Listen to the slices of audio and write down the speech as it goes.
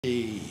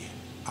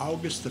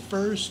August the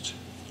 1st,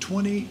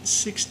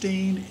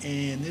 2016,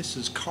 and this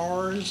is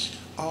Cars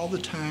All the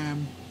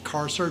Time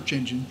car search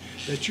engine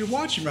that you're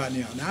watching right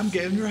now. Now I'm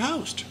Gayland, your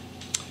host.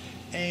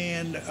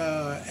 And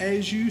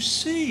as you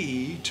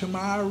see, to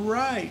my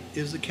right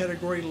is the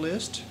category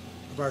list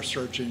of our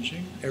search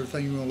engine,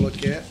 everything you want to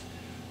look at.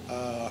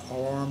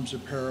 Arms,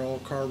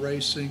 apparel, car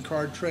racing,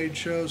 car trade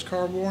shows,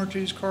 car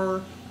warranties,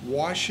 car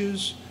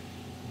washes,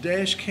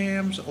 dash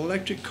cams,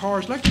 electric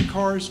cars. Electric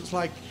cars is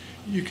like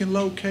you can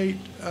locate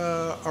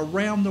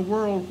around the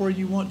world where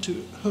you want to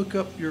hook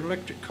up your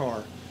electric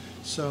car.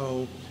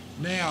 So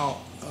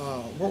now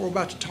what we're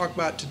about to talk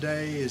about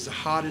today is the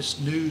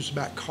hottest news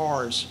about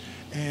cars,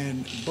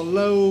 and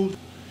below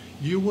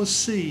you will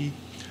see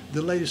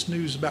the latest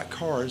news about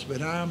cars,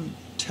 but I'm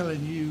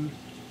telling you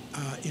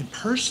in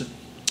person.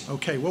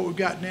 Okay, what we've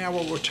got now,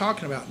 what we're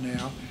talking about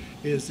now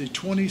is the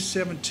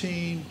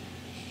 2017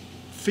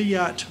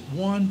 Fiat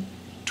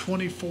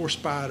 124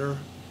 Spider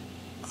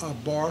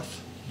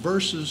Abrath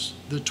versus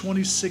the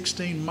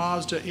 2016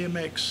 Mazda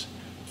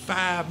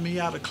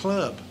MX-5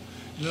 Club.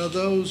 You know,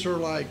 those are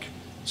like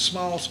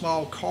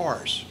small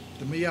cars.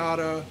 The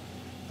Miata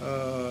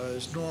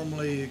is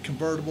normally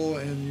convertible,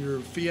 and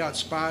your Fiat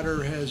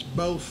Spider has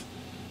both.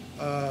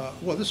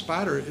 Well, this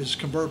Spider is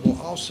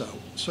convertible also.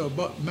 So,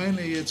 but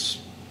mainly it's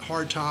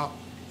hardtop,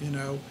 you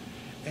know,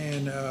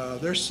 and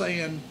they're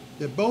saying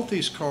that both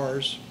these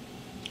cars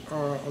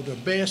are the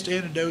best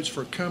antidotes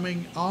for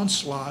coming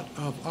onslaught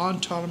of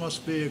autonomous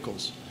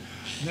vehicles.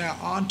 Now,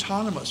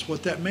 autonomous,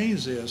 what that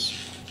means is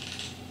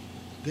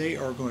they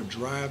are going to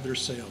drive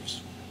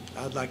themselves.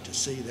 I'd like to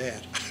see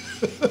that.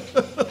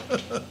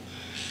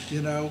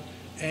 You know,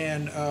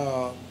 and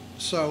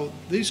so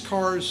these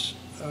cars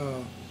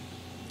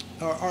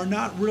are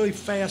not really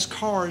fast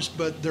cars,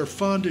 but they're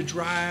fun to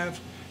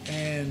drive,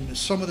 and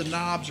some of the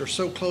knobs are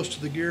so close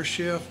to the gear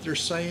shift, they're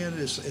saying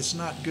it's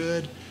not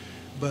good,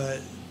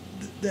 but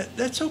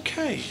that's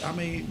okay. I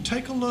mean,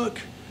 take a look.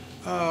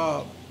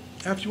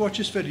 After you watch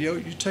this video,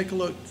 you take a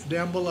look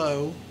down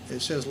below.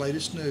 It says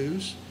latest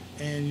news,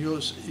 and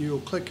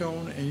you'll click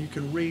on and you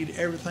can read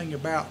everything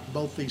about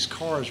both these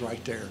cars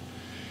right there.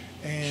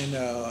 And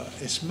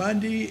it's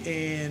Monday,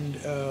 and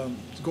it's a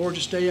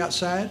gorgeous day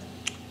outside.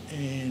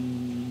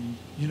 And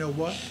you know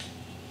what?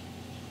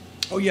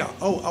 Oh yeah.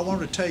 Oh, I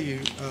wanted to tell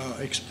you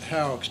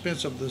how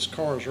expensive these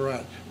cars are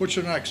at. Which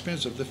are not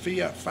expensive. The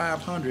Fiat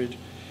 500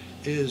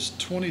 is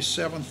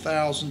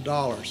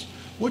 $27,000,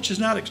 which is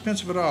not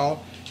expensive at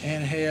all,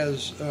 and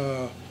has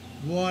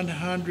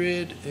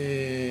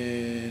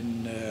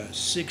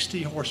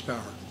 160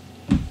 horsepower.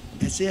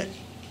 That's it.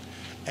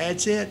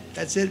 That's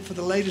it for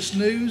the latest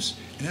news.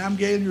 And I'm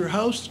Gayland, your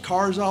host,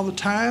 Cars All the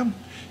Time.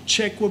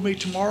 Check with me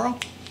tomorrow.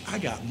 I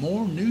got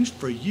more news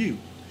for you.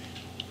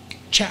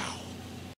 Ciao.